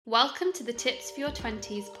Welcome to the Tips for Your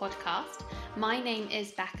 20s podcast. My name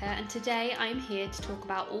is Becca and today I'm here to talk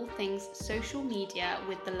about all things social media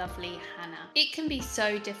with the lovely Hannah. It can be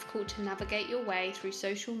so difficult to navigate your way through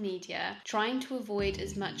social media, trying to avoid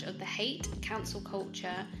as much of the hate, cancel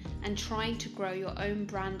culture, and trying to grow your own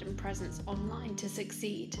brand and presence online to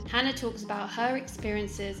succeed. Hannah talks about her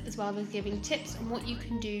experiences as well as giving tips on what you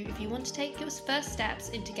can do if you want to take your first steps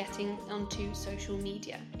into getting onto social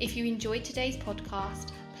media. If you enjoyed today's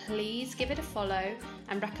podcast, please give it a follow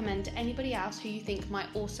and recommend to anybody else who you think might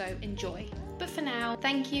also enjoy. But for now,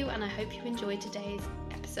 thank you and I hope you enjoyed today's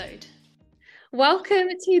episode. Welcome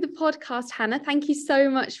to the podcast, Hannah. Thank you so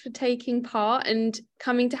much for taking part and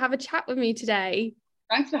coming to have a chat with me today.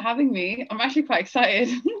 Thanks for having me. I'm actually quite excited.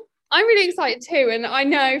 I'm really excited too. And I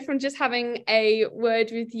know from just having a word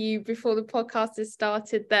with you before the podcast has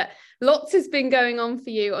started that lots has been going on for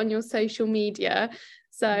you on your social media.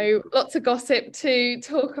 So lots of gossip to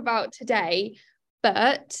talk about today.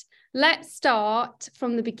 But let's start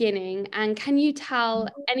from the beginning. And can you tell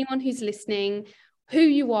anyone who's listening who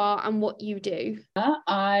you are and what you do?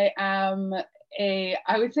 I am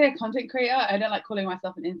I would say a content creator. I don't like calling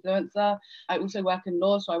myself an influencer. I also work in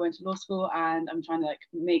law, so I went to law school and I'm trying to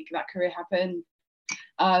make that career happen.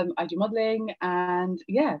 I do modeling and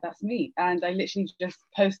yeah, that's me. And I literally just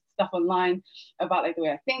post stuff online about the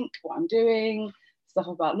way I think, what I'm doing, stuff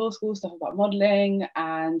about law school, stuff about modeling,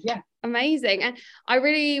 and yeah. Amazing. And I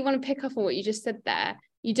really want to pick up on what you just said there.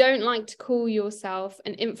 You don't like to call yourself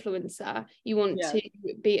an influencer. You want to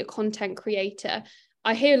be a content creator.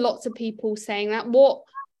 I hear lots of people saying that.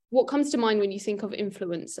 What comes to mind when you think of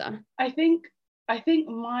influencer? I think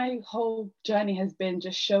my whole journey has been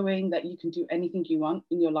just showing that you can do anything you want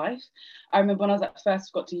in your life. I remember when I was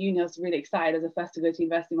first got to uni, I was really excited as the first to go to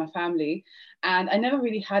university in my family. And I never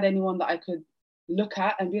really had anyone that I could look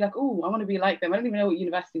at and be like, oh, I want to be like them. I don't even know what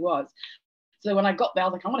university was. So when I got there, I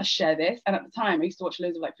was like, I want to share this. And at the time, I used to watch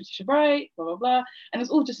loads of Patricia Bright, blah, blah, blah. And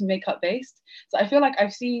it's all just makeup based. So I feel like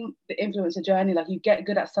I've seen the influencer journey, you get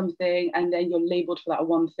good at something and then you're labeled for that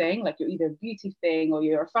one thing. You're either a beauty thing or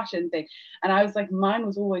you're a fashion thing. And I was like, mine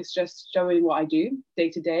was always just showing what I do day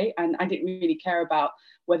to day. And I didn't really care about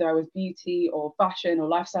whether I was beauty or fashion or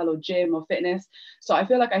lifestyle or gym or fitness. So I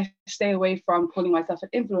feel like I stay away from calling myself an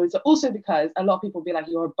influencer, also because a lot of people be like,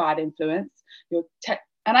 you're a bad influence.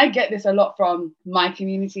 And I get this a lot from my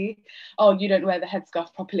community. Oh, you don't wear the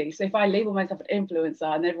headscarf properly. So if I label myself an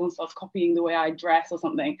influencer and everyone starts copying the way I dress or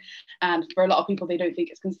something, and for a lot of people, they don't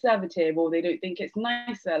think it's conservative or they don't think it's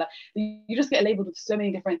nicer. You just get labeled with so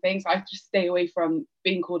many different things. I just stay away from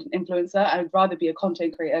being called an influencer. I'd rather be a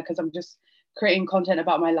content creator because I'm just creating content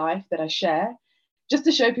about my life that I share, just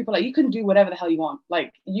to show people you can do whatever the hell you want.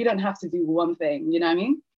 You don't have to do one thing. You know what I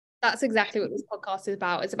mean? That's exactly what this podcast is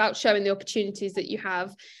about. It's about showing the opportunities that you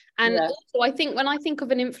have. And also, I think when I think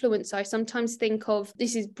of an influencer, I sometimes think of,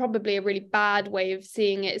 this is probably a really bad way of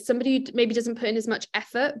seeing it, somebody who maybe doesn't put in as much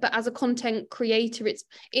effort, but as a content creator,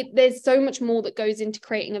 there's so much more that goes into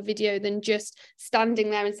creating a video than just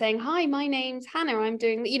standing there and saying, hi, my name's Hannah, I'm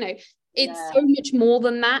doing, it's so much more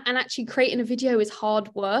than that. And actually creating a video is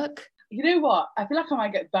hard work. You know what? I feel like I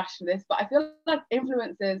might get bashed for this, but I feel like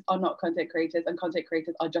influencers are not content creators and content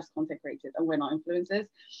creators are just content creators and we're not influencers,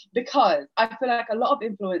 because I feel like a lot of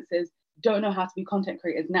influencers don't know how to be content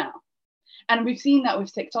creators now. And we've seen that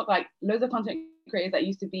with TikTok, loads of content creators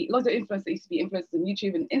loads of influencers that used to be influencers on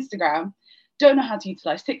YouTube and Instagram don't know how to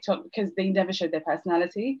utilize TikTok because they never showed their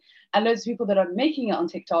personality. And loads of people that are making it on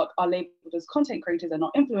TikTok are labeled as content creators and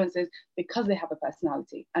not influencers because they have a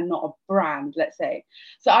personality and not a brand, let's say.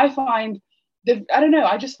 So I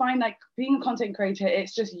just find being a content creator,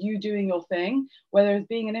 it's just you doing your thing. Whereas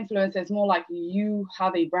being an influencer, it's more like you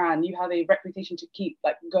have a brand, you have a reputation to keep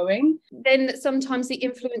going. Then sometimes the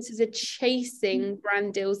influencers are chasing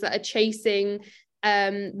brand deals that are chasing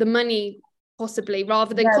the money, possibly,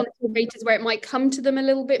 rather than content creators where it might come to them a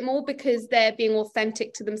little bit more because they're being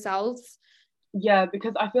authentic to themselves. Yeah,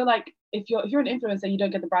 because I feel like if you're an influencer, you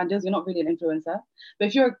don't get the brand deals, you're not really an influencer. But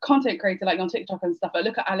if you're a content creator, on TikTok and stuff,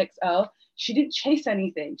 look at Alex Earle, she didn't chase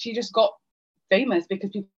anything. She just got famous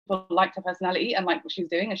because people liked her personality and liked what she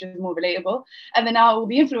was doing and she was more relatable. And then now all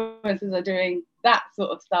the influencers are doing that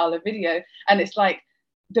sort of style of video. And it's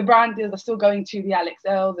the brand deals are still going to the Alex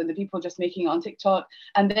Earles and the people just making it on TikTok,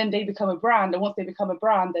 and then they become a brand. And once they become a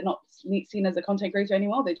brand, they're not seen as a content creator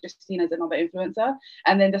anymore. They're just seen as another influencer.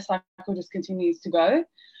 And then the cycle just continues to go.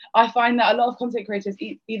 I find that a lot of content creators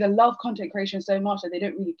either love content creation so much that they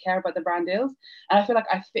don't really care about the brand deals. And I feel like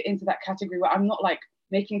I fit into that category where I'm not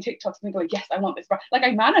making TikToks and going, yes, I want this brand. Like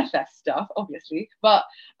I manifest stuff, obviously, but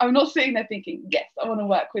I'm not sitting there thinking, yes, I want to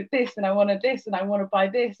work with this and I want to this and I want to buy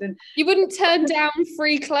this. And you wouldn't turn down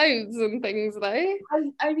free clothes and things though.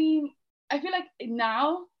 I mean, I feel like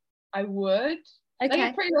now I would. Okay. Like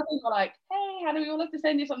if Pretty Little Thing were like, hey, Hannah, we all love to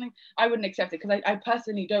send you something, I wouldn't accept it because I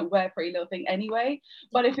personally don't wear Pretty Little Thing anyway.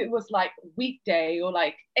 But if it was like Weekday or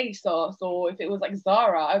like ASOS or if it was like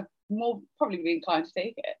Zara, I'd more probably be inclined to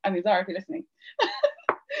take it. I mean, Zara, if you're listening.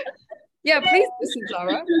 Yeah, please listen,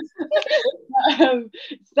 Zara.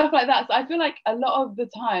 Stuff like that. So I feel like a lot of the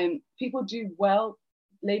time people do well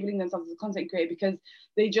labeling themselves as a content creator because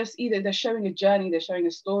they just either they're showing a journey, they're showing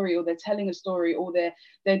a story, or they're telling a story, or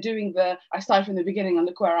they're doing the I started from the beginning and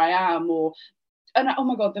look where I am, or and oh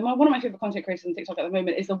my god, one of my favorite content creators on TikTok at the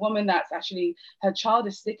moment is a woman that's actually her child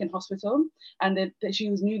is sick in hospital, and that she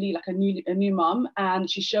was newly like a new mum, and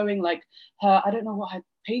she's showing like her, I don't know what her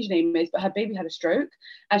page name is, but her baby had a stroke,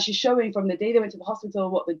 and she's showing from the day they went to the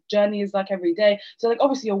hospital what the journey is like every day. So like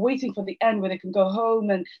obviously you're waiting for the end where they can go home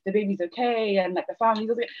and the baby's okay and like the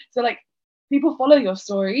family's okay. So like people follow your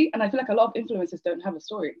story, and I feel like a lot of influencers don't have a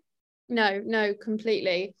story. No,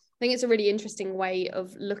 completely. I think it's a really interesting way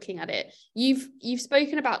of looking at it. You've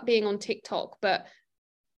spoken about being on TikTok, but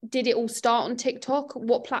did it all start on TikTok?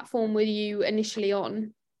 What platform were you initially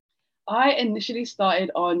on? I initially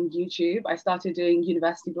started on YouTube. I started doing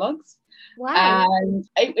university blogs. Wow. And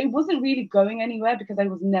it wasn't really going anywhere because I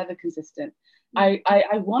was never consistent. I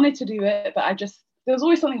wanted to do it, but there was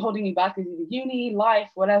always something holding me back, either uni, life,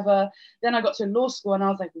 whatever. Then I got to law school and I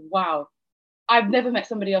was like, wow, I've never met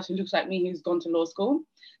somebody else who looks like me who's gone to law school.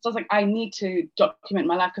 So I was like, I need to document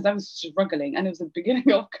my life because I was struggling and it was the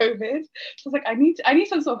beginning of COVID. So I was like, I need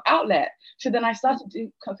some sort of outlet. So then I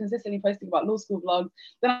started consistently posting about law school vlogs.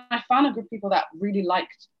 Then I found a group of people that really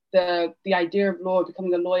liked the idea of law,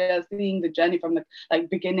 becoming a lawyer, seeing the journey from the like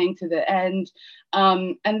beginning to the end.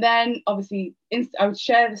 And then obviously I would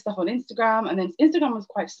share this stuff on Instagram, and then Instagram was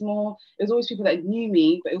quite small. It was always people that knew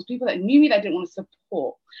me, but it was people that knew me that I didn't want to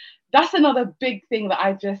support. That's another big thing that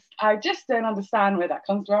I just don't understand where that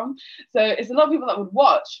comes from. So it's a lot of people that would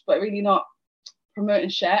watch, but really not promote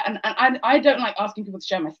and share. And I don't like asking people to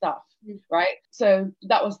share my stuff, right? So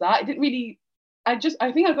that was that. It didn't really, I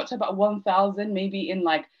think I got to about 1,000 maybe in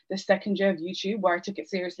like the second year of YouTube where I took it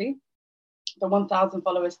seriously, the 1,000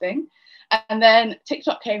 followers thing. And then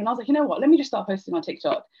TikTok came and I was like, you know what, let me just start posting on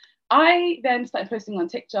TikTok. I then started posting on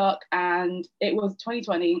TikTok and it was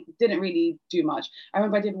 2020, didn't really do much. I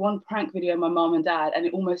remember I did one prank video of my mom and dad and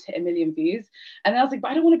it almost hit 1 million views. And then I was like,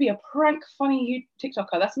 but I don't want to be a prank funny TikToker.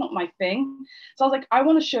 That's not my thing. So I was like, I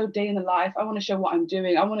want to show day in the life. I want to show what I'm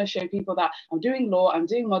doing. I want to show people that I'm doing law, I'm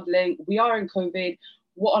doing modeling. We are in COVID.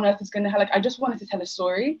 What on earth is going to happen? Like, I just wanted to tell a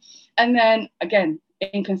story. And then again,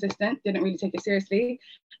 inconsistent, didn't really take it seriously.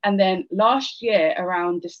 And then last year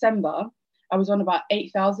around December, I was on about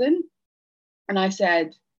 8,000 and I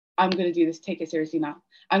said, I'm going to do this, take it seriously now.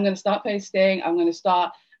 I'm going to start posting. I'm going to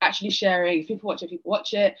start actually sharing. If people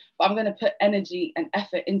watch it, but I'm going to put energy and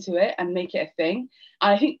effort into it and make it a thing.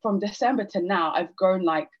 And I think from December to now, I've grown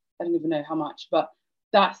like, I don't even know how much, but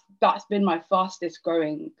that's been my fastest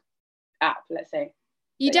growing app, let's say.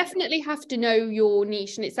 You definitely have to know your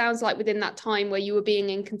niche, and it sounds like within that time where you were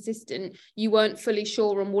being inconsistent, you weren't fully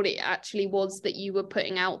sure on what it actually was that you were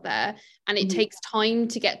putting out there, and it takes time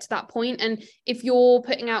to get to that point. And if you're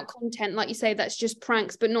putting out content, like you say, that's just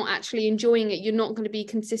pranks but not actually enjoying it, you're not going to be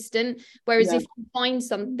consistent. Whereas if you find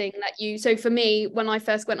something that so for me, when I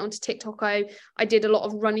first went onto TikTok, I did a lot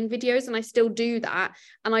of running videos, and I still do that,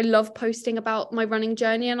 and I love posting about my running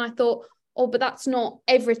journey. And I thought, oh, but that's not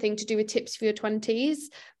everything to do with tips for your 20s.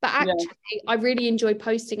 But actually, I really enjoy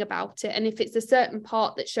posting about it. And if it's a certain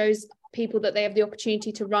part that shows people that they have the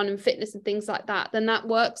opportunity to run and fitness and things like that, then that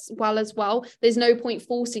works well as well. There's no point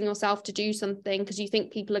forcing yourself to do something because you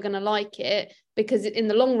think people are going to like it, because in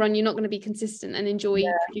the long run, you're not going to be consistent and enjoy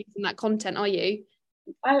producing that content, are you?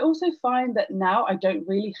 I also find that now I don't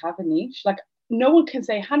really have a niche. Like, no one can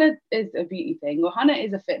say Hannah is a beauty thing or Hannah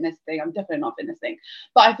is a fitness thing. I'm definitely not a fitness thing.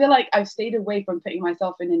 But I feel like I've stayed away from putting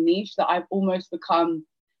myself in a niche that I've almost become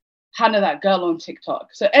Hannah, that girl on TikTok.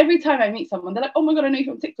 So every time I meet someone, they're like, oh my God, I know you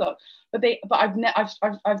from TikTok. But I've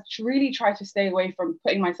really tried to stay away from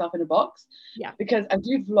putting myself in a box. Yeah. Because I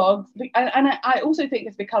do vlogs. And I also think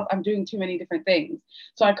it's because I'm doing too many different things.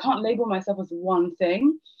 So I can't label myself as one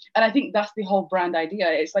thing. And I think that's the whole brand idea.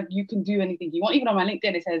 It's like you can do anything you want. Even on my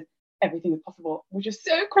LinkedIn, it says everything is possible, which is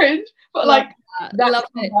so cringe, but like that's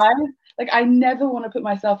like I never want to put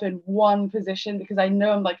myself in one position because I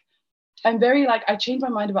know I'm very like I change my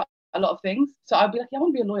mind about a lot of things. So I'd be like, yeah, I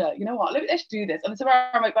want to be a lawyer. You know what? Let's do this. And tomorrow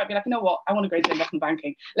I might be like, you know what? I want to go into investment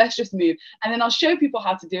banking. Let's just move. And then I'll show people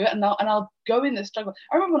how to do it, and I'll go in the struggle.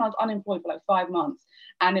 I remember when I was unemployed for like 5 months,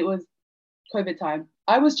 and it was COVID time.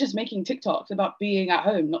 I was just making TikToks about being at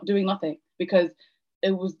home, not doing nothing, because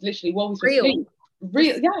it was literally what we supposed to do.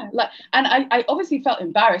 Real, yeah. Like, and I obviously felt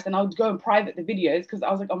embarrassed, and I would go and private the videos because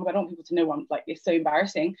I was like, oh my God, I don't want people to know I'm like, it's so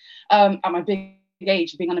embarrassing. At my big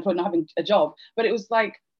age, being unemployed, not having a job. But it was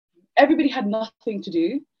like everybody had nothing to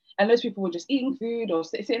do, and those people were just eating food or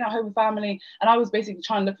sitting at home with family, and I was basically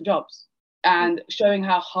trying to look for jobs and showing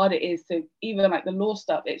how hard it is to, even like the law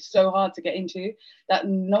stuff, it's so hard to get into that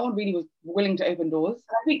no one really was willing to open doors.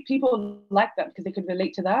 And I think people like that because they could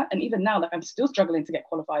relate to that. And even now, like, I'm still struggling to get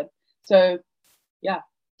qualified. So yeah,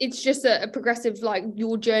 it's just a progressive, like,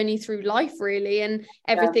 your journey through life, really, and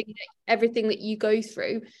everything that you go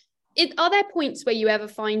through. Are there points where you ever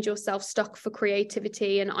find yourself stuck for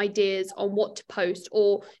creativity and ideas on what to post?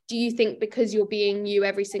 Or do you think because you're being you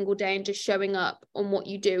every single day and just showing up on what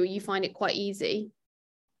you do, you find it quite easy?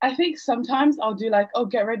 I think sometimes I'll do like, oh,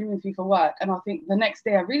 get ready with me for work. And I'll think the next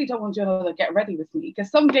day, I really don't want to do another get ready with me, because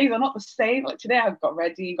some days are not the same. Like today I've got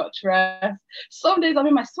ready, got dressed. Some days I'm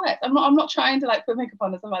in my sweat. I'm not trying to like put makeup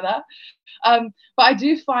on or something like that. But I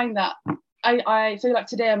do find that so like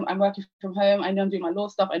today I'm working from home. I know I'm doing my law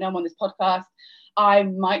stuff. I know I'm on this podcast. I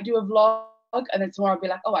might do a vlog, and then tomorrow I'll be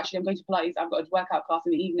like, oh, actually I'm going to Pilates. I've got a workout class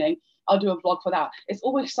in the evening. I'll do a vlog for that. It's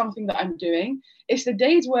always something that I'm doing. It's the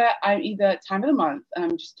days where I'm either time of the month and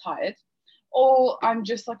I'm just tired, or I'm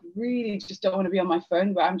just like really just don't want to be on my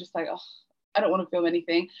phone, where I'm just like, oh, I don't want to film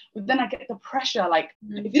anything. But then I get the pressure, like,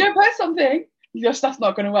 if you don't post something, your stuff's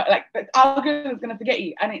not going to work. Like the algorithm's going to forget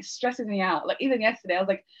you, and it stresses me out. Like even yesterday, I was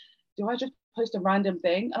like, do I just post a random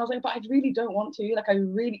thing? And I was like, but I really don't want to. Like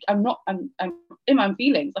I'm in my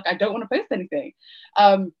feelings. Like I don't want to post anything.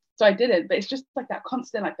 So I didn't. But it's just like that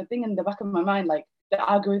constant, like the thing in the back of my mind, like the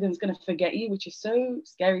algorithm's going to forget you, which is so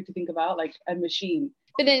scary to think about, like a machine.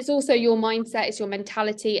 But it's also your mindset, it's your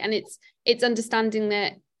mentality, and it's understanding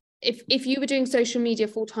that if you were doing social media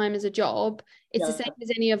full time as a job, it's the same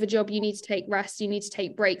as any other job. You need to take rest, you need to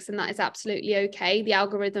take breaks, and that is absolutely okay. The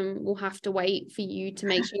algorithm will have to wait for you to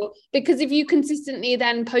make sure, because if you consistently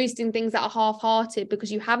then posting things that are half-hearted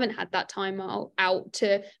because you haven't had that time out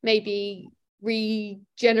to maybe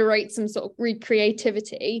regenerate some sort of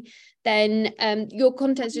creativity, then your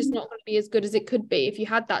content's just not going to be as good as it could be if you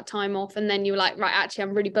had that time off and then you were like, right, actually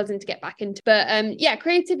I'm really buzzing to get back into. But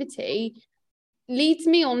creativity leads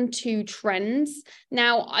me on to trends.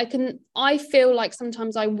 Now I feel like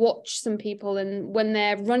sometimes I watch some people, and when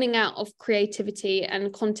they're running out of creativity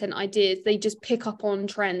and content ideas, they just pick up on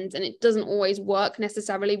trends, and it doesn't always work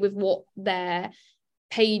necessarily with what their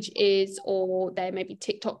page is or their maybe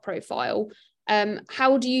TikTok profile.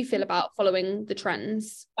 How do you feel about following the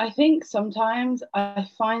trends? I think sometimes I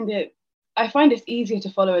find it's easier to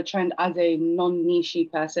follow a trend as a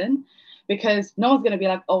non-niche person, because no one's going to be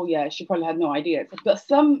like, oh yeah, she probably had no ideas. But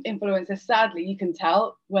some influencers, sadly, you can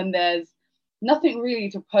tell when there's nothing really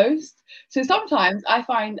to post. So sometimes I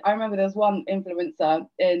remember there was one influencer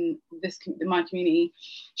in my community.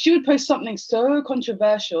 She would post something so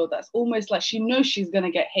controversial that's almost like she knows she's going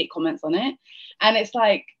to get hate comments on it. And it's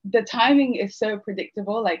like the timing is so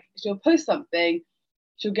predictable. Like she'll post something,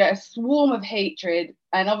 she'll get a swarm of hatred.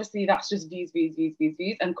 And obviously that's just views,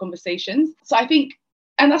 and conversations. So I think,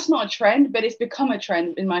 and that's not a trend, but it's become a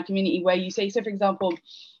trend in my community where you say, so for example,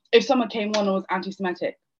 if someone came on and was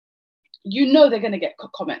anti-Semitic, you know they're going to get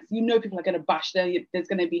comments. You know people are going to bash them. There's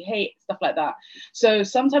going to be hate, stuff like that. So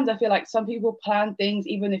sometimes I feel like some people plan things,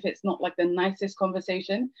 even if it's not like the nicest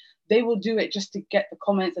conversation, they will do it just to get the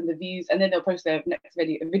comments and the views, and then they'll post their next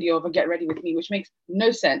video of a get ready with me, which makes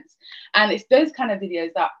no sense. And it's those kind of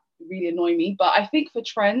videos that really annoy me. But I think for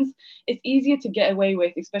trends, it's easier to get away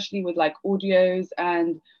with, especially with like audios,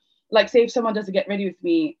 and like say if someone does a get ready with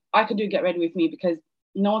me, I can do a get ready with me because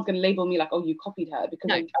no one's going to label me like, oh, you copied her,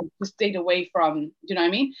 because I just stayed away from, do you know what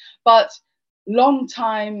I mean? But long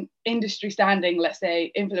time industry standing, let's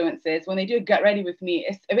say influencers, when they do a get ready with me,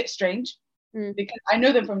 it's a bit strange. Because I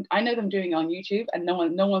know them doing it on YouTube, and no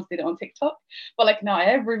one's did it on TikTok. But like now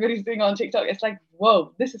everybody's doing it on TikTok. It's like,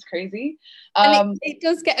 whoa, this is crazy. And it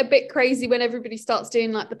does get a bit crazy when everybody starts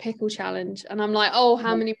doing like the pickle challenge, and I'm like, oh,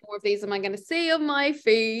 how many more of these am I going to see on my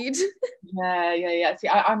feed? Yeah. See,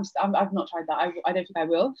 I've not tried that. I don't think I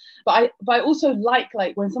will. But I also like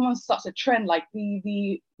when someone starts a trend, like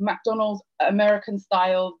the McDonald's American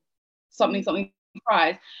style something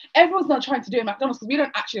fries. Everyone's not trying to do it at McDonald's because we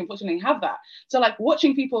don't actually, unfortunately, have that. So like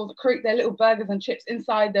watching people create their little burgers and chips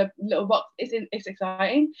inside the little box, it's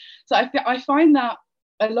exciting. So I find that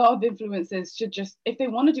a lot of influencers should just, if they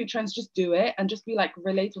want to do trends, just do it and just be like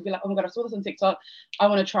relatable, be like, oh my God, I saw this on TikTok, I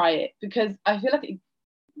want to try it. Because I feel like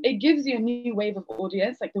it gives you a new wave of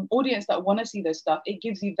audience, like the audience that want to see this stuff, it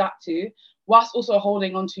gives you that too, whilst also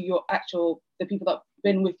holding on to your the people that have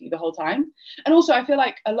been with you the whole time. And also I feel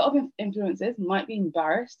like a lot of influencers might be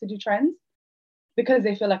embarrassed to do trends because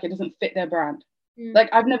they feel like it doesn't fit their brand. Like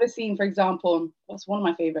I've never seen, for example, what's one of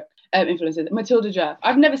my favorite influencers, Matilda Jeff.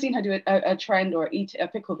 I've never seen her do a trend or eat a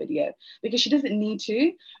pickle video because she doesn't need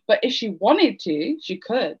to. But if she wanted to, she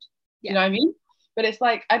could. You know what I mean? But it's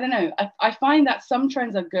like, I don't know. I find that some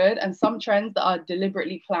trends are good and some trends that are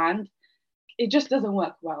deliberately planned, it just doesn't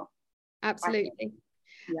work well. Absolutely.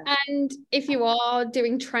 Yeah. And if you are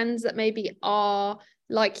doing trends that maybe are,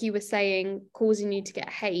 like you were saying, causing you to get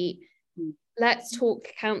hate, let's talk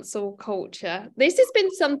cancel culture. This has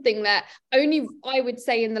been something that only, I would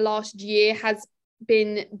say, in the last year has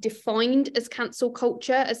been defined as cancel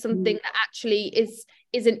culture, as something that actually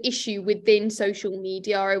is an issue within social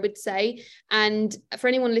media, I would say. And for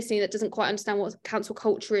anyone listening that doesn't quite understand what cancel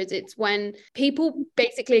culture is, it's when people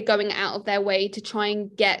basically are going out of their way to try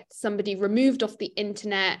and get somebody removed off the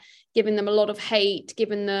internet, giving them a lot of hate,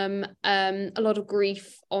 giving them a lot of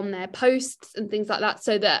grief on their posts and things like that,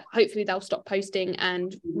 so that hopefully they'll stop posting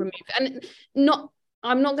and remove. And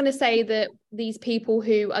I'm not going to say that these people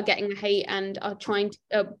who are getting the hate and are trying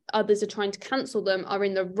to, others are trying to cancel them, are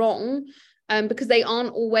in the wrong, because they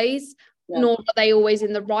aren't always, nor are they always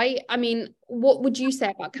in the right. I mean, what would you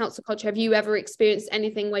say about cancel culture? Have you ever experienced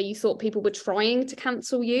anything where you thought people were trying to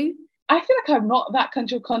cancel you? I feel like I'm not that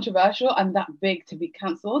controversial and that big to be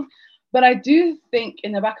cancelled. But I do think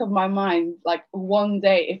in the back of my mind, like one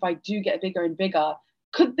day, if I do get bigger and bigger,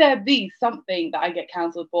 could there be something that I get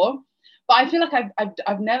cancelled for? But I feel like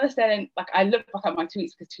I've never said, like, I look back at my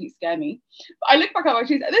tweets because tweets scare me. But I look back at my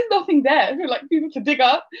tweets and there's nothing there for like people to dig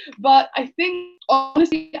up. But I think,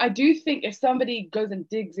 honestly, I do think if somebody goes and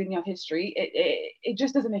digs in your history, it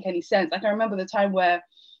just doesn't make any sense. Like I remember the time where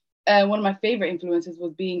one of my favorite influencers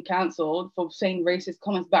was being cancelled for saying racist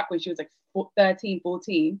comments back when she was like 13,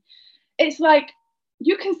 14. It's like,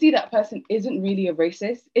 you can see that person isn't really a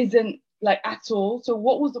racist, isn't like at all. So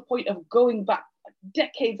what was the point of going back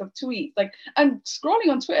decades of tweets, like, and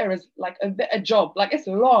scrolling on Twitter is like a job, like it's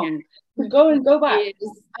long. Go back.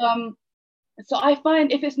 So I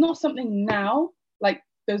find if it's not something now, like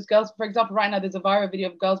those girls, for example, right now there's a viral video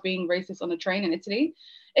of girls being racist on a train in Italy.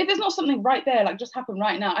 If there's not something right there, like just happened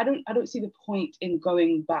right now, I don't see the point in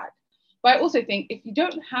going back. But I also think if you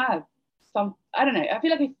don't have some, I don't know, I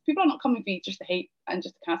feel like if people are not coming for you just to hate and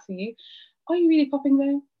just to cancel you, are you really popping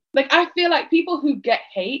there? Like I feel like people who get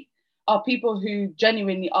hate are people who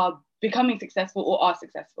genuinely are becoming successful or are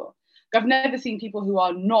successful. I've never seen people who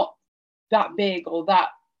are not that big or that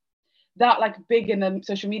like big in the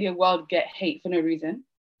social media world get hate for no reason.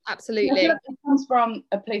 Absolutely. I feel like it comes from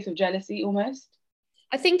a place of jealousy almost.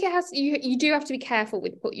 I think it has, you do have to be careful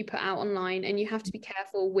with what you put out online, and you have to be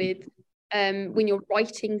careful with when you're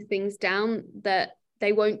writing things down, that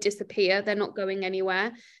they won't disappear, they're not going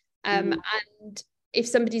anywhere. And if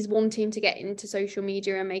somebody's wanting to get into social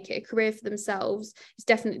media and make it a career for themselves, it's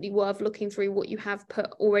definitely worth looking through what you have put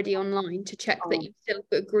already online to check that you still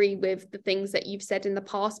agree with the things that you've said in the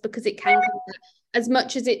past, because it can come, as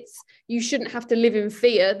much as you shouldn't have to live in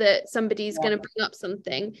fear that somebody's going to bring up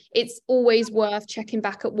something. It's always worth checking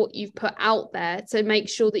back at what you've put out there to make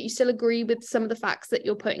sure that you still agree with some of the facts that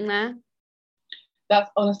you're putting there. That's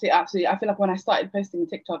honestly, absolutely. I feel like when I started posting on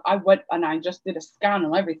TikTok, I went and I just did a scan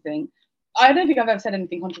on everything. I don't think I've ever said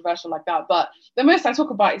anything controversial like that, but the most I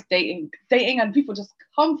talk about is dating, and people just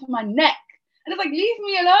come for my neck. And it's like, leave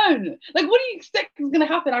me alone. Like, what do you expect is going to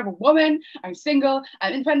happen? I'm a woman, I'm single,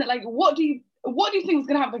 I'm independent. Like, what do you think is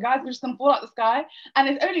going to happen? The guys are just going to fall out the sky. And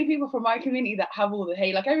it's only people from my community that have all the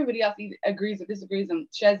hate. Like, everybody else either agrees or disagrees and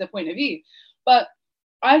shares their point of view. But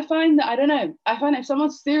I find that, I don't know, I find if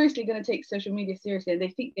someone's seriously going to take social media seriously and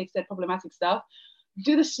they think they've said problematic stuff,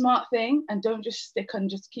 do the smart thing and don't just stick and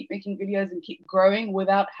just keep making videos and keep growing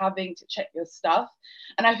without having to check your stuff.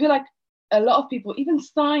 And I feel like a lot of people, even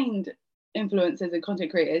signed influencers and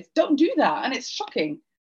content creators, don't do that. And it's shocking.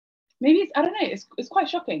 Maybe it's, I don't know, it's quite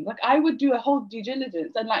shocking. Like I would do a whole due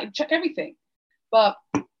diligence and like check everything. But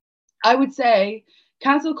I would say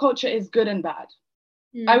cancel culture is good and bad.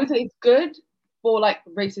 I would say it's good for like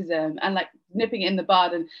racism and like nipping it in the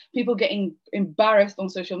bud and people getting embarrassed on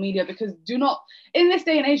social media, because in this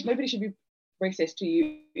day and age, nobody should be racist to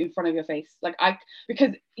you in front of your face.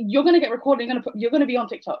 Because you're going to get recorded, you're going to be on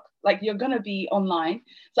TikTok, like you're going to be online.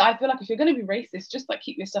 So I feel like if you're going to be racist, just like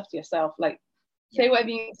keep your stuff to yourself. Like Say whatever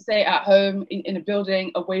you need to say at home, in a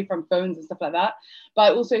building, away from phones and stuff like that. But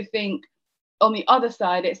I also think on the other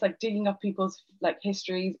side, it's like digging up people's like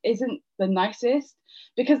histories isn't the nicest,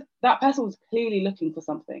 because that person was clearly looking for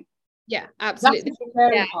something. Yeah, absolutely. That's the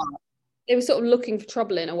scary part. They were sort of looking for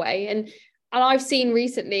trouble in a way. And I've seen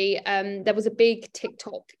recently, there was a big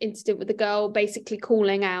TikTok incident with a girl basically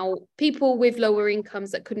calling out people with lower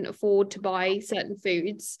incomes that couldn't afford to buy certain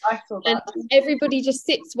foods. I saw that. And everybody just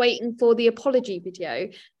sits waiting for the apology video.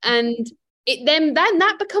 And then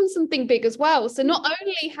that becomes something big as well. So not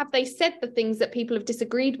only have they said the things that people have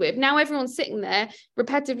disagreed with, now everyone's sitting there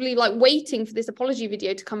repetitively like waiting for this apology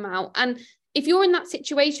video to come out. And if you're in that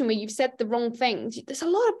situation where you've said the wrong things, there's a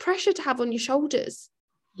lot of pressure to have on your shoulders.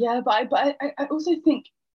 Yeah, but I also think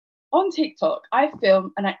on TikTok, I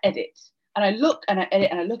film and I edit, and I look and I edit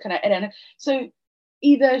and I look and I edit. And so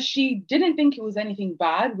either she didn't think it was anything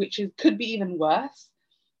bad, which could be even worse,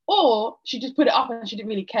 or she just put it up and she didn't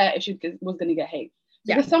really care if she was going to get hate.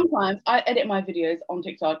 Because sometimes I edit my videos on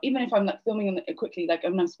TikTok, even if I'm like filming it quickly, like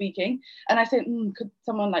when I'm speaking, and I say, could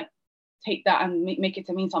someone like take that and make it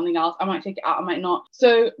to mean something else? I might take it out, I might not.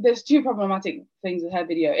 So there's two problematic things with her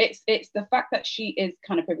video. It's the fact that she is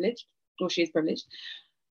kind of privileged, or she is privileged,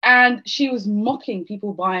 and she was mocking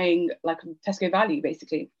people buying like Tesco value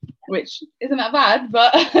basically, which isn't that bad,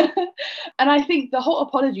 but and I think the whole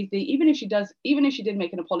apology thing, even if she did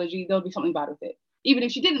make an apology, there'll be something bad with it. Even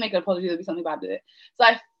if she didn't make an apology, there'll be something bad with it. So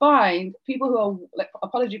I find people who are like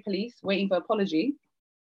apology police, waiting for apology,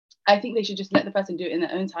 I think they should just let the person do it in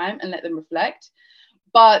their own time and let them reflect.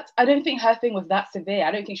 But I don't think her thing was that severe.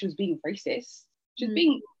 I don't think she was being racist. She was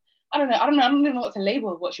being, I don't know what to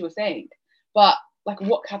label what she was saying. But like,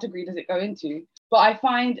 what category does it go into? But I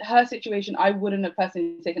find her situation, I wouldn't have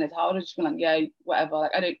personally taken it to heart. I would have just been like, yeah, whatever.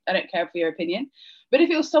 Like, I don't care for your opinion. But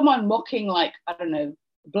if it was someone mocking, like, I don't know,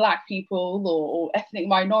 Black people or ethnic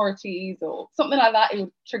minorities or something like that, it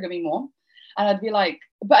would trigger me more. And I'd be like,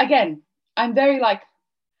 but again, I'm very like,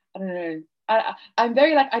 I don't know. I'm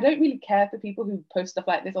very like, I don't really care for people who post stuff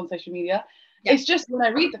like this on social media. Yeah. It's just when I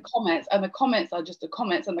read the comments, and the comments are just the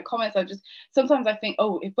comments, and the comments are just, sometimes I think,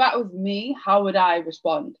 oh, if that was me, how would I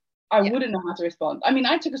respond? I wouldn't know how to respond. I mean,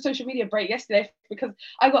 I took a social media break yesterday because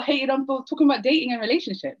I got hated on for talking about dating and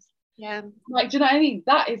relationships. Yeah. Like, do you know what I mean?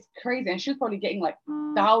 That is crazy. And she was probably getting like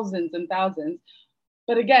thousands and thousands.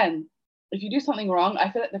 But again, if you do something wrong,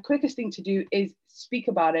 I feel like the quickest thing to do is speak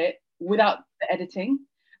about it without the editing.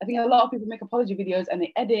 I think a lot of people make apology videos and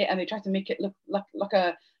they edit and they try to make it look like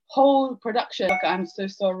a whole production, like I'm so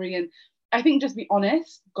sorry. And I think just be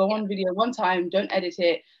honest, go on video one time, don't edit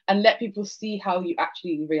it, and let people see how you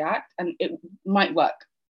actually react, and it might work.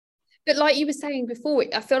 But like you were saying before,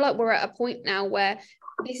 I feel like we're at a point now where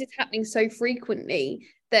this is happening so frequently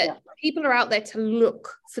that people are out there to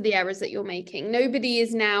look for the errors that you're making. Nobody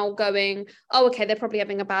is now going, oh, okay, they're probably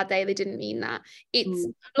having a bad day, they didn't mean that. It's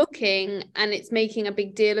looking and it's making a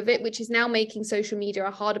big deal of it, which is now making social media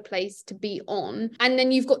a harder place to be on. And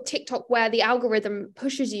then you've got TikTok, where the algorithm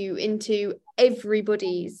pushes you into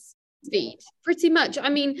everybody's feed pretty much. I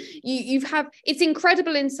mean, you've it's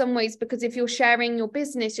incredible in some ways, because if you're sharing your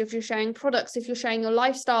business, if you're sharing products, if you're sharing your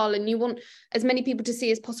lifestyle, and you want as many people to see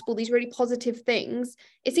as possible these really positive things,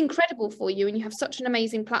 it's incredible for you, and you have such an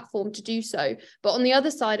amazing platform to do so. But on the other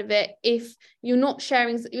side of it, if you're not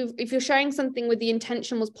sharing, if you're sharing something with the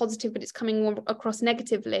intention was positive but it's coming across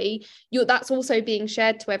negatively, that's also being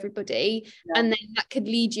shared to everybody, and then that could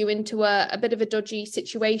lead you into a bit of a dodgy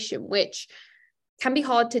situation, which can be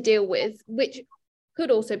hard to deal with, which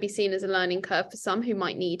could also be seen as a learning curve for some who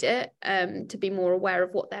might need it, to be more aware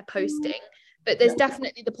of what they're posting. But there's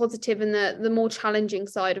definitely the positive and the more challenging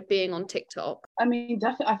side of being on TikTok. I mean,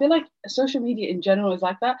 definitely. I feel like social media in general is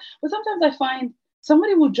like that. But sometimes I find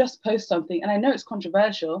somebody will just post something, and I know it's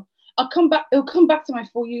controversial. It'll come back to my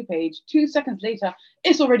For You page. 2 seconds later,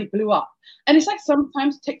 it's already blew up. And it's like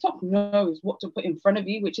sometimes TikTok knows what to put in front of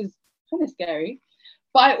you, which is kind of scary.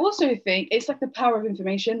 But I also think it's like the power of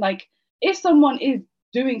information. Like, if someone is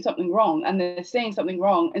doing something wrong and they're saying something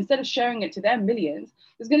wrong, instead of sharing it to their millions,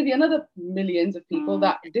 there's going to be another millions of people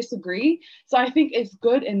that disagree. So I think it's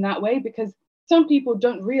good in that way, because some people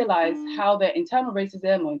don't realize how their internal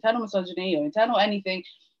racism or internal misogyny or internal anything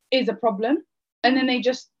is a problem. And then they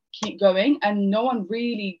just keep going, and no one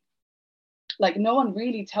really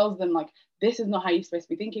tells them, like, this is not how you're supposed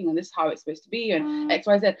to be thinking, and this is how it's supposed to be, and X,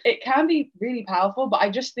 Y, Z. It can be really powerful, but I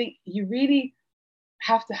just think you really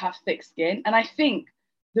have to have thick skin. And I think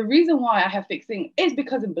the reason why I have thick skin is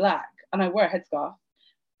because I'm Black and I wear a headscarf.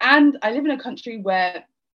 And I live in a country where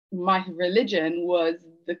my religion was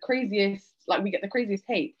the craziest like we get the craziest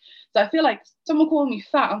hate. So I feel like someone calling me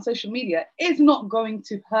fat on social media is not going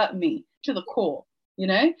to hurt me to the core, you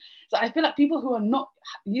know? So I feel like people who are not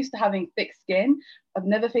used to having thick skin, have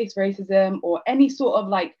never faced racism or any sort of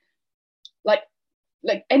like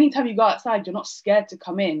anytime you go outside, you're not scared to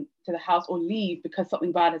come in to the house or leave because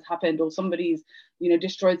something bad has happened, or somebody's,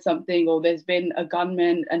 destroyed something, or there's been a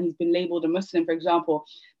gunman and he's been labeled a Muslim, for example.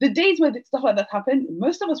 The days where stuff like that happen,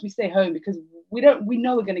 most of us, we stay home because we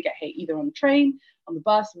know we're going to get hate either on the train, on the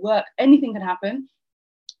bus, work, anything can happen.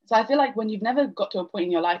 So I feel like when you've never got to a point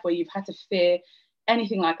in your life where you've had to fear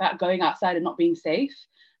anything like that, going outside and not being safe,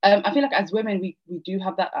 I feel like as women, we do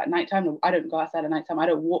have that at nighttime. I don't go outside at nighttime. I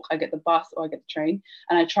don't walk. I get the bus or I get the train,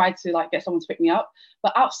 and I try to like get someone to pick me up.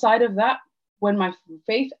 But outside of that, when my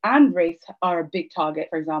faith and race are a big target,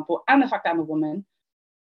 for example, and the fact that I'm a woman,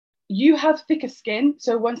 you have thicker skin.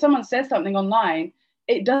 So when someone says something online,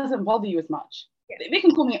 it doesn't bother you as much. They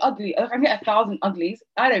can call me ugly. If I get 1,000 uglies,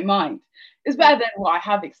 I don't mind. It's better than what I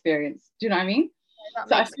have experienced. Do you know what I mean?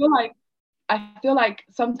 So I feel like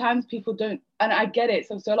sometimes people don't, and I get it.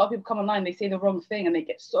 So a lot of people come online, they say the wrong thing and they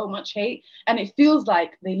get so much hate, and it feels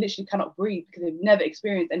like they literally cannot breathe because they've never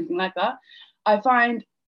experienced anything like that. I find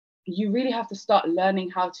you really have to start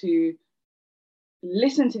learning how to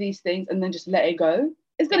listen to these things and then just let it go.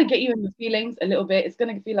 It's going to get you in your feelings a little bit. It's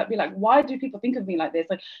going to be like, why do people think of me like this?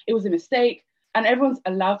 Like, it was a mistake. And everyone's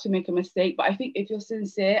allowed to make a mistake. But I think if you're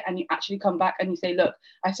sincere and you actually come back and you say, look,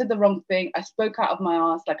 I said the wrong thing. I spoke out of my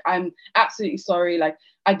ass. Like, I'm absolutely sorry. Like,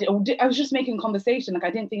 I was just making conversation. Like,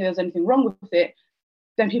 I didn't think there was anything wrong with it.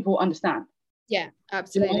 Then people will understand. Yeah,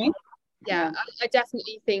 absolutely. You know what I mean? Yeah, I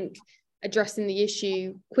definitely think addressing the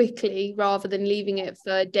issue quickly rather than leaving it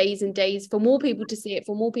for days and days for more people to see it,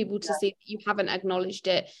 for more people to see that you haven't acknowledged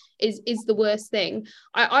it is the worst thing.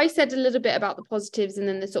 I said a little bit about the positives and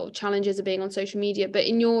then the sort of challenges of being on social media, but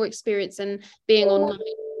in your experience and being online,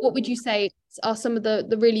 what would you say are some of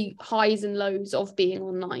the really highs and lows of being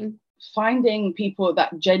online? Finding people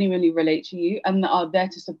that genuinely relate to you and that are there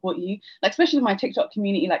to support you, like especially my TikTok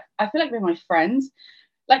community, like I feel like they're my friends,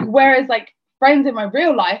 like whereas like friends in my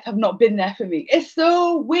real life have not been there for me. It's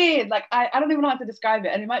so weird. Like I don't even know how to describe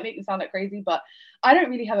it, and it might make me sound like crazy, but I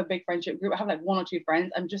don't really have a big friendship group. I have like 1 or 2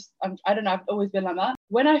 friends. I don't know, I've always been like that.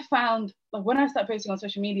 When I started posting on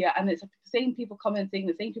social media and it's the same people commenting,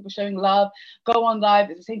 the same people showing love, go on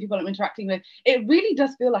live, it's the same people I'm interacting with, it really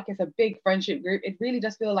does feel like it's a big friendship group. It really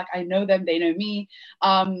does feel like I know them, they know me.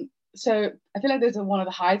 So I feel like those are one of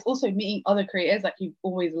the highs. Also meeting other creators like you've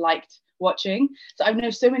always liked watching. So I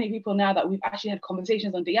know so many people now that we've actually had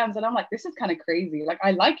conversations on DMs, and I'm like, this is kind of crazy. Like,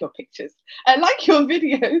 I like your pictures, I like your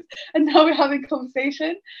videos, and now we're having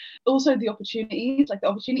conversation. Also the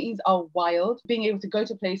opportunities are wild. Being able to go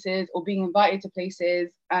to places or being invited to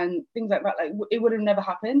places and things like that, like it would have never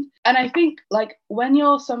happened. And I think like when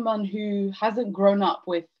you're someone who hasn't grown up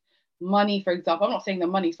with money, for example, I'm not saying that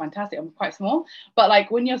money is fantastic, I'm quite small, but like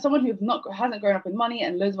when you're someone who hasn't grown up with money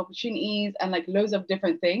and loads of opportunities and like loads of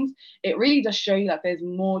different things, it really does show you that there's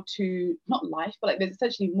more to not life, but like there's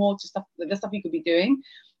essentially more to stuff, the stuff you could be doing,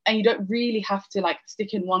 and you don't really have to like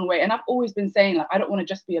stick in one way. And I've always been saying like I don't want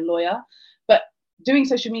to just be a lawyer, but doing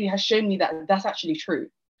social media has shown me that that's actually true.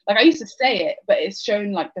 Like I used to say it, but it's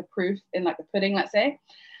shown like the proof in like the pudding, let's say.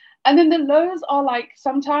 And then the lows are like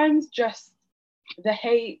sometimes just the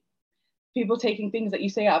hate, people taking things that you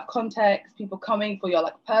say out of context, people coming for your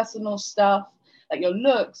like personal stuff, like your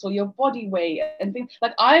looks or your body weight and things.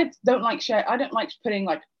 Like I don't like putting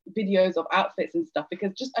like videos of outfits and stuff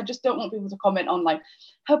because I just don't want people to comment on like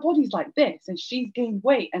her body's like this and she's gained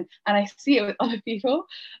weight, and I see it with other people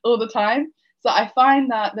all the time. So I find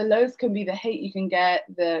that the lows can be the hate you can get,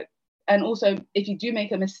 and also if you do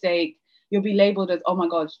make a mistake, you'll be labeled as, oh my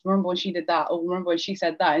god, remember when she did that, or remember when she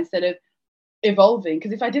said that, instead of evolving.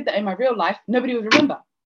 Because if I did that in my real life, nobody would remember.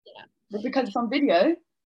 Yeah. But because it's on video.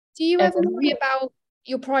 Do you ever worry about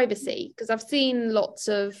your privacy? Because I've seen lots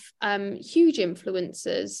of huge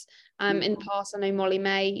influencers in the past. I know Molly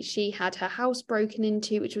May, she had her house broken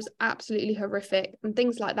into, which was absolutely horrific, and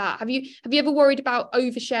things like that. Have you ever worried about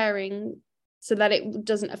oversharing so that it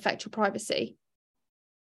doesn't affect your privacy?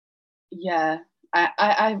 Yeah.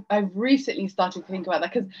 I've recently started to think about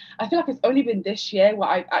that because I feel like it's only been this year where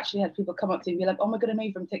I've actually had people come up to me and be like, oh my god, I know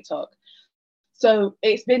you from TikTok. So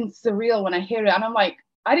it's been surreal when I hear it, and I'm like,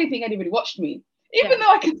 I didn't think anybody watched me, even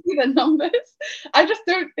though I can see the numbers. I just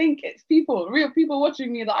don't think it's real people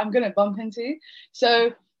watching me that I'm gonna bump into.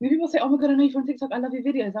 So when people say, oh my god, I know you from TikTok, I love your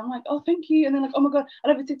videos, I'm like, oh thank you. And then like, oh my god, I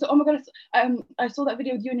love your TikTok, oh my god, I saw that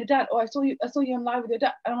video with you and your dad, or I saw you on live with your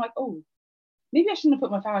dad, and I'm like, oh, maybe I shouldn't have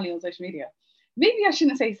put my family on social media. Maybe I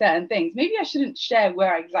shouldn't say certain things. Maybe I shouldn't share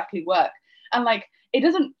where I exactly work. And like, it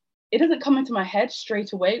doesn't come into my head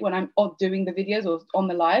straight away when I'm doing the videos or on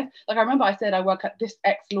the live. Like, I remember I said I work at this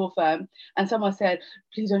X law firm, and someone said,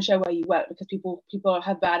 please don't show where you work because people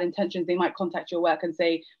have bad intentions. They might contact your work and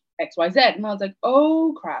say XYZ. And I was like,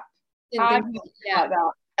 oh crap. Like that.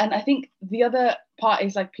 And I think the other part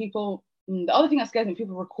is like the other thing that scares me,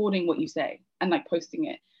 people recording what you say and like posting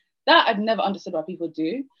it. That I've never understood why people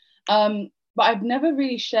do. But I've never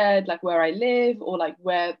really shared like where I live or like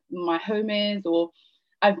where my home is, or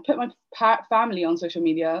I've put my family on social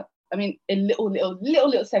media. I mean, in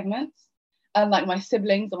little segments, and like my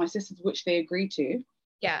siblings or my sisters, which they agree to.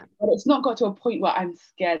 Yeah. But it's not got to a point where I'm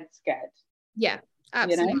scared. Yeah,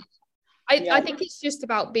 absolutely. You know? I think it's just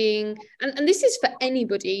about being, and this is for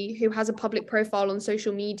anybody who has a public profile on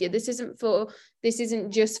social media. This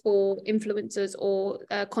isn't just for influencers or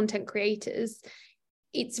content creators.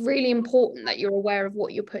 It's really important that you're aware of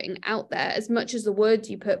what you're putting out there, as much as the words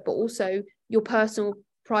you put, but also your personal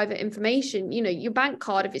private information. You know, your bank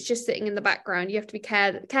card, if it's just sitting in the background, you have to be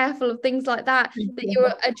careful of things like that, that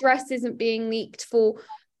your address isn't being leaked for.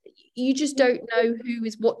 You just don't know who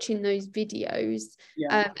is watching those videos.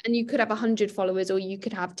 And you could have 100 followers, or you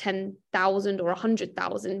could have 10,000 or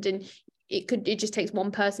 100,000, and it just takes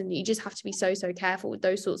one person. You just have to be so careful with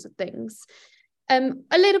those sorts of things.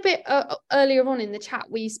 A little bit earlier on in the chat,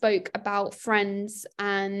 we spoke about friends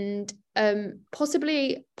and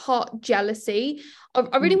possibly part jealousy.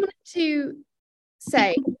 I really wanted to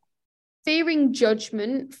say, fearing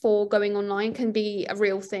judgment for going online can be a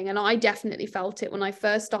real thing. And I definitely felt it when I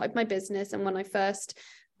first started my business, and when I first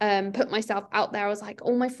put myself out there. I was like,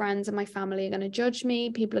 all my friends and my family are going to judge me.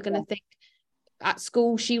 People are going to think, at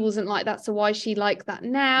school she wasn't like that, so why is she like that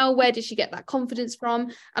now? Where did she get that confidence from?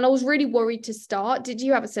 And I was really worried to start. Did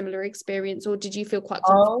you have a similar experience, or did you feel quite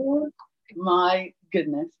confident? Oh my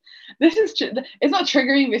goodness, this is it's not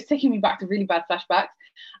triggering, but it's taking me back to really bad flashbacks.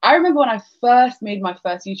 I remember when I first made my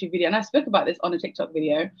first YouTube video, and I spoke about this on a TikTok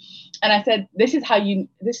video, and I said, this is how you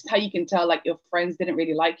can tell like your friends didn't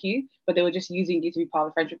really like you, but they were just using you to be part of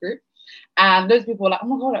a friendship group. And those people were like, oh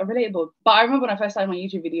my god, relatable. But I remember when I first started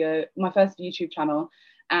my first YouTube channel,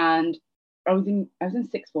 and I was in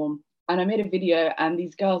sixth form, and I made a video, and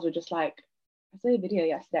these girls were just like, I saw a video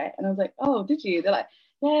yesterday, and I was like, oh, did you? They're like,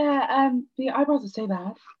 yeah, the eyebrows are so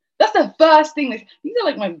bad. That's the first thing. These are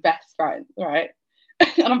like my best friends, right?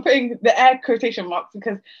 And I'm putting the air quotation marks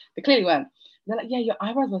because they clearly weren't. They're like, yeah, your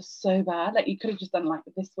eyebrows were so bad. Like, you could have just done like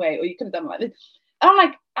this way, or you could have done like this. And I'm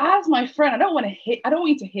like, as my friend, I don't want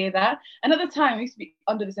you to hear that. And at the time, I used to be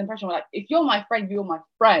under this impression where, like, if you're my friend, you're my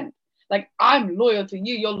friend. Like, I'm loyal to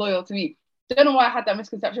you, you're loyal to me. Don't know why I had that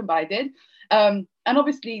misconception, but I did. And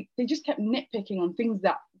obviously, they just kept nitpicking on things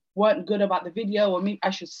that weren't good about the video, or maybe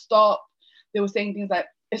I should stop. They were saying things like,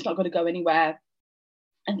 it's not going to go anywhere,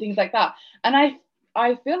 and things like that. And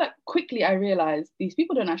I feel like quickly I realized these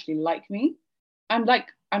people don't actually like me.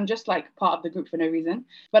 I'm just like part of the group for no reason.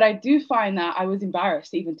 But I do find that I was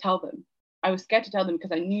embarrassed to even tell them. I was scared to tell them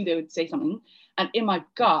because I knew they would say something. And in my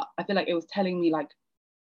gut, I feel like it was telling me like,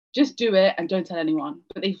 just do it and don't tell anyone.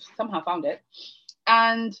 But they somehow found it.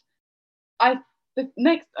 And I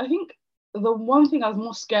think the one thing I was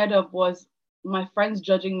more scared of was my friends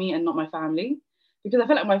judging me and not my family. Because I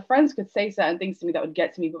feel like my friends could say certain things to me that would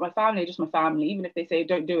get to me, but my family are just my family. Even if they say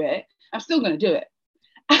don't do it, I'm still going to do it.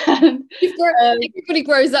 And, everybody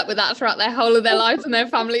grows up with that throughout their whole of their lives and their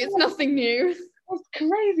family. It's nothing new. It's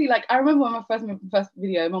crazy. Like, I remember when I first made my first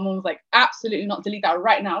video, my mom was like, absolutely not, delete that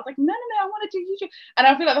right now. I was like, no, I want to do YouTube. And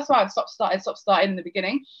I feel like that's why I stopped starting in the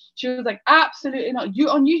beginning. She was like, absolutely not, you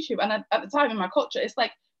on YouTube. And at the time in my culture, it's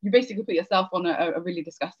like you basically put yourself on a really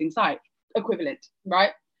disgusting site equivalent,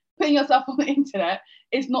 right? Putting yourself on the internet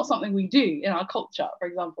is not something we do in our culture, for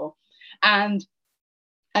example. And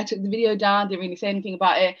I took the video down, didn't really say anything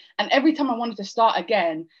about it. And every time I wanted to start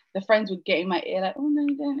again, the friends would get in my ear like, oh no,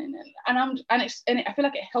 no. And I feel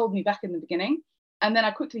like it held me back in the beginning. And then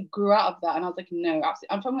I quickly grew out of that, and I was like, no,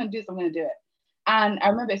 absolutely, if I'm going to do this, I'm going to do it. And I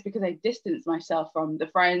remember it's because I distanced myself from the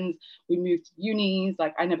friends. We moved to unis,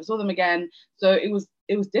 like I never saw them again. So it was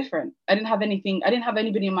different. I didn't have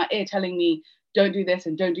anybody in my ear telling me, don't do this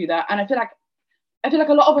and don't do that. And I feel like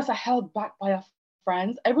a lot of us are held back by our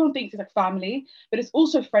friends. Everyone thinks it's like family, but it's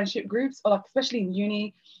also friendship groups, or like especially in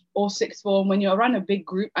uni or sixth form, when you're around a big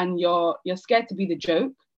group and you're scared to be the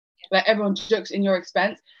joke, where everyone jokes in your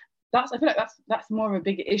expense. I feel like that's more of a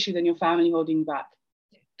bigger issue than your family holding you back.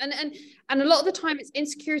 And a lot of the time it's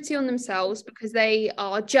insecurity on themselves, because they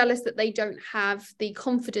are jealous that they don't have the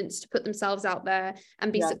confidence to put themselves out there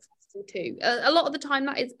and be successful too. A lot of the time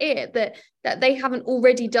that is it, that they haven't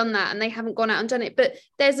already done that and they haven't gone out and done it, but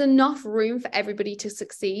there's enough room for everybody to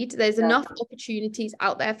succeed. There's enough opportunities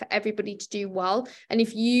out there for everybody to do well. And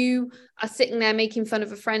if you are sitting there making fun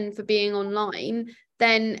of a friend for being online,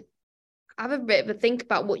 then have a bit of a think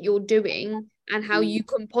about what you're doing and how you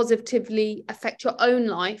can positively affect your own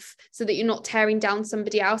life so that you're not tearing down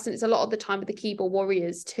somebody else. And it's a lot of the time with the keyboard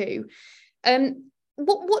warriors too.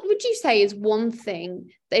 What would you say is one thing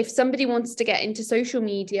that if somebody wants to get into social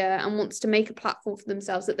media and wants to make a platform for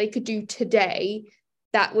themselves that they could do today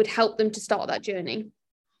that would help them to start that journey?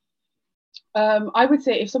 I would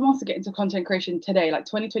say if someone wants to get into content creation today, like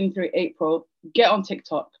 2023 April, get on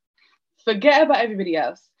TikTok. Forget about everybody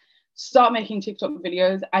else. Start making TikTok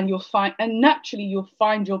videos and naturally you'll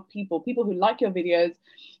find your people who like your videos.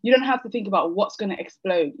 You don't have to think about what's going to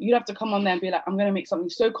explode. You have to come on there and be like, I'm going to make something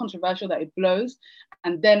so controversial that it blows,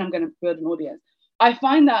 and then I'm going to build an audience. I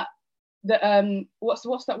find that what's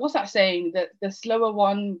that saying, that the slower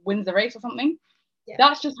one wins the race or something? Yeah.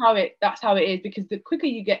 That's how it is, because the quicker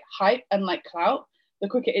you get hype and like clout, the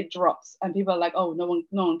quicker it drops and people are like, oh, no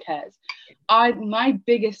one cares. My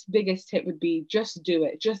biggest tip would be just do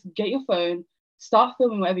it. Just get your phone, start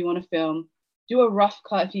filming whatever you want to film, do a rough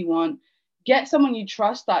cut if you want, get someone you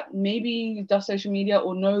trust that maybe does social media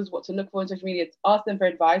or knows what to look for in social media, ask them for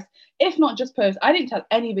advice. If not, just post. I didn't tell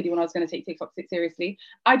anybody when I was going to take TikTok seriously.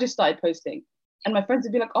 I just started posting. And my friends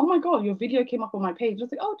would be like, oh my God, your video came up on my page. I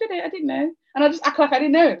was like, oh, did it? I didn't know. And I just act like I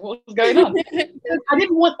didn't know what was going on. I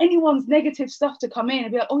didn't want anyone's negative stuff to come in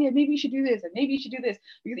and be like, oh yeah, maybe you should do this and maybe you should do this.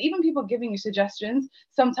 Because even people giving you suggestions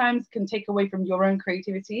sometimes can take away from your own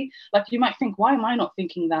creativity. Like you might think, why am I not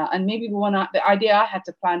thinking that? And maybe the idea I had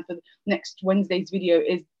to plan for next Wednesday's video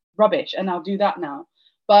is rubbish and I'll do that now.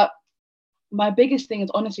 But my biggest thing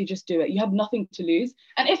is honestly just do it. You have nothing to lose.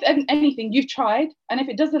 And if anything, you've tried. And if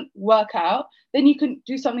it doesn't work out, then you can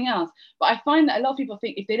do something else. But I find that a lot of people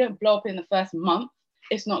think if they don't blow up in the first month,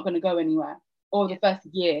 it's not going to go anywhere, or the first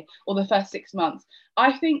year, or the first 6 months.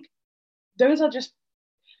 I think those are just,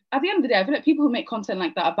 at the end of the day, I feel like people who make content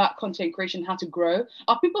like that about content creation, how to grow,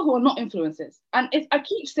 are people who are not influencers. And I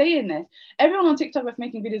keep saying this. Everyone on TikTok is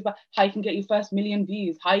making videos about how you can get your first 1 million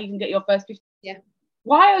views, how you can get your first 50. Yeah.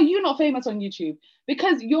 Why are you not famous on YouTube?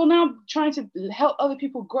 Because you're now trying to help other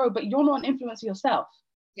people grow, but you're not an influencer yourself.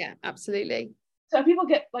 Yeah, absolutely. So people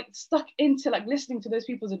get like stuck into like listening to those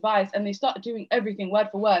people's advice and they start doing everything word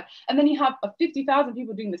for word. And then you have 50,000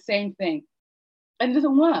 people doing the same thing and it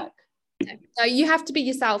doesn't work. No, you have to be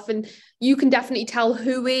yourself, and you can definitely tell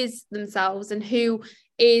who is themselves and who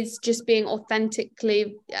is just being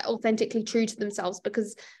authentically true to themselves,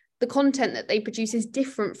 because the content that they produce is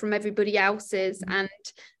different from everybody else's, and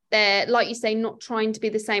they're, like you say, not trying to be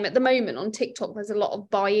the same. At the moment on TikTok, there's a lot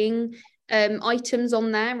of buying items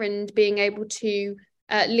on there and being able to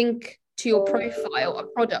link to your profile a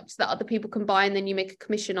product that other people can buy, and then you make a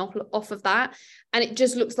commission off of that. And it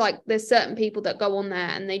just looks like there's certain people that go on there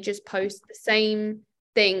and they just post the same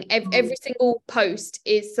thing. Every single post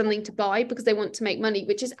is something to buy because they want to make money,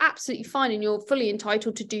 which is absolutely fine, and you're fully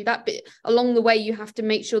entitled to do that. But along the way, you have to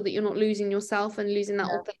make sure that you're not losing yourself and losing that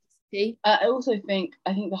authenticity. I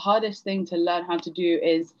think the hardest thing to learn how to do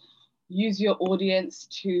is use your audience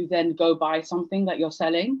to then go buy something that you're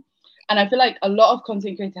selling. And I feel like a lot of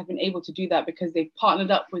content creators have been able to do that because they've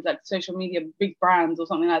partnered up with like social media big brands or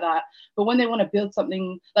something like that. But when they want to build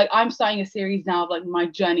something, like I'm starting a series now of like my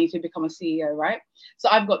journey to become a CEO, right? So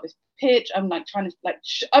I've got this pitch. I'm like trying to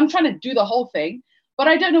I'm trying to do the whole thing, but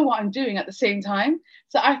I don't know what I'm doing at the same time.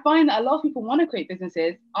 So I find that a lot of people want to create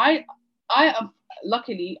businesses. I am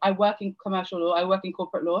luckily, I work in commercial law, I work in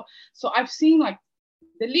corporate law. So I've seen like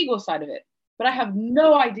the legal side of it. But I have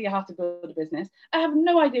no idea how to build a business. I have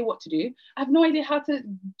no idea what to do. I have no idea how to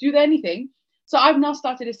do anything. So I've now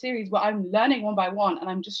started a series where I'm learning one by one, and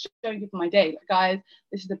I'm just showing people my day. Like, guys,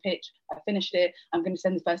 this is the pitch. I finished it. I'm going to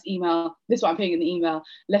send the first email. This is what I'm putting in the email.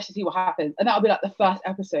 Let's just see what happens. And that'll be like the first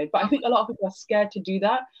episode. But I think a lot of people are scared to do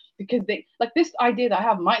that because they like this idea that I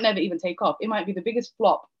have might never even take off. It might be the biggest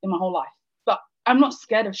flop in my whole life. But I'm not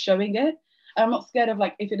scared of showing it. I'm not scared of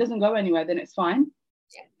like, if it doesn't go anywhere, then it's fine.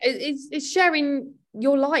 It's sharing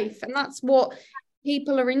your life, and that's what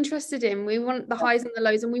people are interested in. We want the highs and the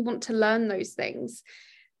lows, and we want to learn those things.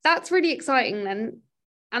 That's really exciting then,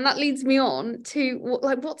 and that leads me on to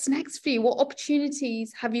what's next for you? What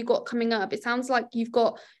opportunities have you got coming up? It sounds like you've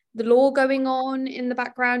got the law going on in the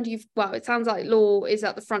background. It sounds like law is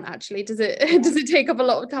at the front actually. Does it take up a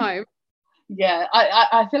lot of time? Yeah,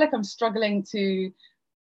 I feel like I'm struggling to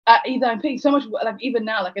either I'm putting so much, like even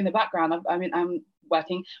now, like in the background, I'm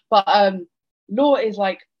working, but law is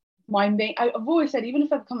like my main, I've always said, even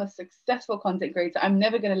if I become a successful content creator, I'm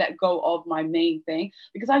never going to let go of my main thing,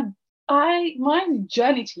 because my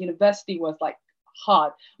journey to university was like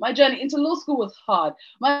hard. My journey into law school was hard.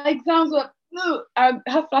 My exams were, I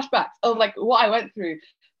have flashbacks of like what I went through.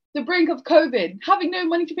 The brink of COVID, having no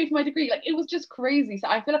money to pay for my degree, like it was just crazy. So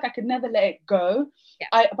I feel like I could never let it go. Yeah.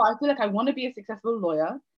 But I feel like I want to be a successful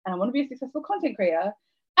lawyer, and I want to be a successful content creator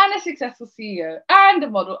and a successful CEO and a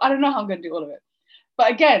model. I don't know how I'm going to do all of it. But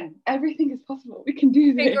again, everything is possible. We can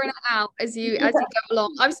do this. Figuring it out as you go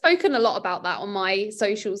along. I've spoken a lot about that on my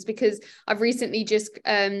socials, because I've recently just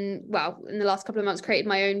in the last couple of months created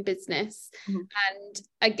my own business. And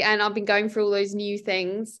again, I've been going through all those new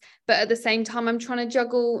things, but at the same time I'm trying to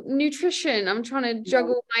juggle nutrition, I'm trying to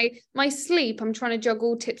juggle my sleep, I'm trying to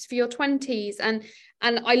juggle tips for your 20s, and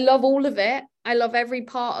I love all of it. I love every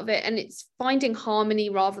part of it, and it's finding harmony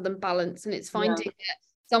rather than balance, and it's finding that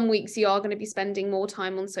some weeks you are going to be spending more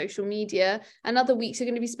time on social media, and other weeks you're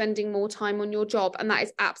going to be spending more time on your job, and that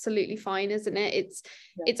is absolutely fine, isn't it?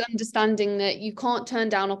 It's understanding that you can't turn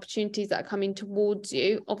down opportunities that are coming towards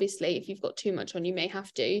you. Obviously, if you've got too much on, you may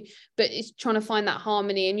have to, but it's trying to find that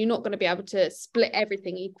harmony, and you're not going to be able to split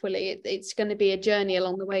everything equally. It's going to be a journey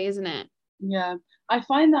along the way, isn't it? Yeah, I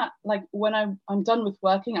find that like when I'm done with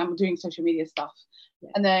working, I'm doing social media stuff,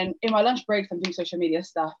 and then in my lunch breaks I'm doing social media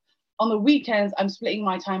stuff. On the weekends, I'm splitting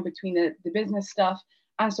my time between the business stuff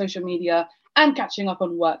and social media and catching up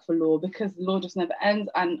on work for law, because law just never ends.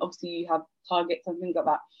 And obviously you have targets and things like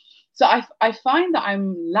that. So I find that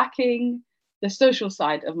I'm lacking the social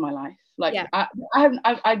side of my life. Like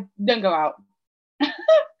I don't go out.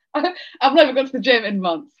 I've never gone to the gym in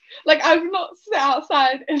months. Like I've not sat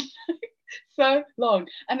outside in so long,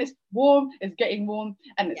 and it's warm, it's getting warm,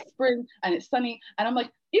 and it's spring and it's sunny, and I'm like,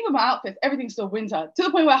 even my outfits, everything's still winter, to the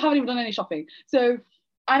point where I haven't even done any shopping. So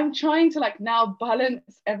I'm trying to like now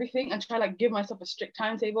balance everything and try like give myself a strict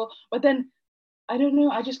timetable, but then I don't know,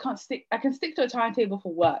 I just can't stick. I can stick to a timetable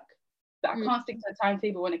for work, but I can't stick to a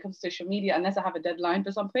timetable when it comes to social media unless I have a deadline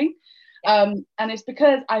for something. And it's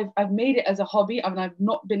because I've made it as a hobby, and I've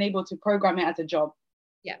not been able to program it as a job.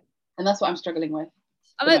 And that's what I'm struggling with.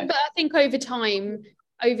 But I think over time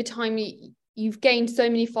you've gained so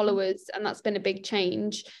many followers, and that's been a big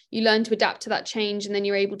change. You learn to adapt to that change, and then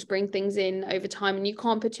you're able to bring things in over time, and you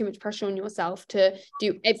can't put too much pressure on yourself to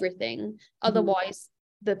do everything. Otherwise,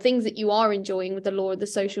 the things that you are enjoying with the law of the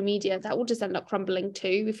social media, that will just end up crumbling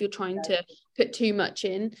too if you're trying to put too much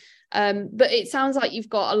in. But it sounds like you've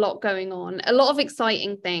got a lot going on, a lot of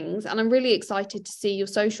exciting things, and I'm really excited to see your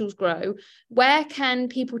socials grow. Where can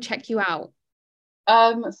people check you out?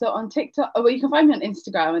 So on TikTok, you can find me on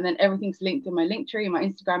Instagram, and then everything's linked in my link tree. My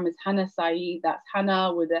Instagram is Hannah Saeed. That's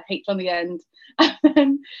Hannah with a H on the end, and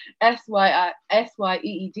then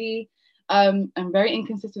SYEED. I'm very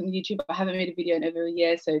inconsistent with YouTube. I haven't made a video in over a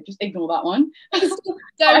year, so just ignore that one. Go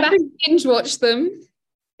back and binge watch them.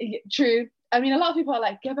 True. I mean, a lot of people are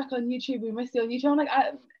like, get back on YouTube, we miss you on YouTube. I'm like,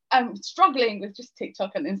 I'm struggling with just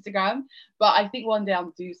TikTok and Instagram, but I think one day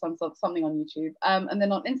I'll do something on YouTube. And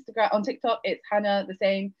then on TikTok, it's Hannah, the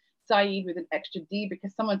same, Saeed with an extra D,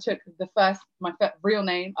 because someone took my real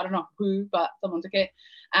name. I don't know who, but someone took it.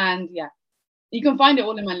 And yeah, you can find it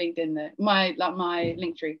all in my LinkedIn there, my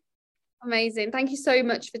link tree. Amazing. Thank you so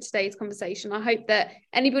much for today's conversation. I hope that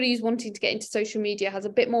anybody who's wanting to get into social media has a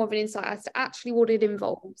bit more of an insight as to actually what it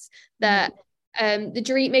involves. That the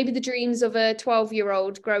dreams of a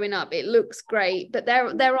 12-year-old growing up, it looks great, but there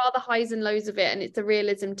are the highs and lows of it, and it's the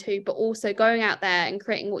realism too. But also going out there and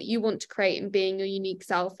creating what you want to create and being your unique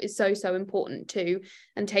self is so important too,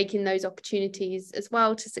 and taking those opportunities as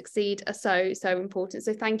well to succeed are so important.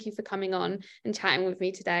 So thank you for coming on and chatting with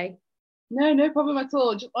me today. No problem at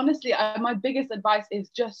all. Just honestly, my biggest advice is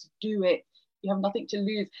just do it. You have nothing to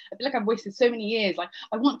lose. I feel like I've wasted so many years. Like,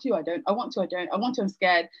 I want to, I don't. I want to, I don't. I want to, I'm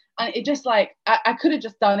scared. And it just like, I could have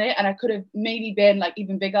just done it, and I could have maybe been like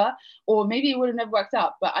even bigger, or maybe it would have never worked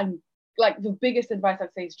out. But I'm like, the biggest advice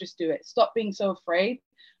I'd say is just do it. Stop being so afraid.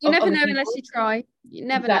 You never know unless you try. You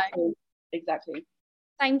never know. Exactly.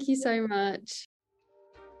 Thank you so much.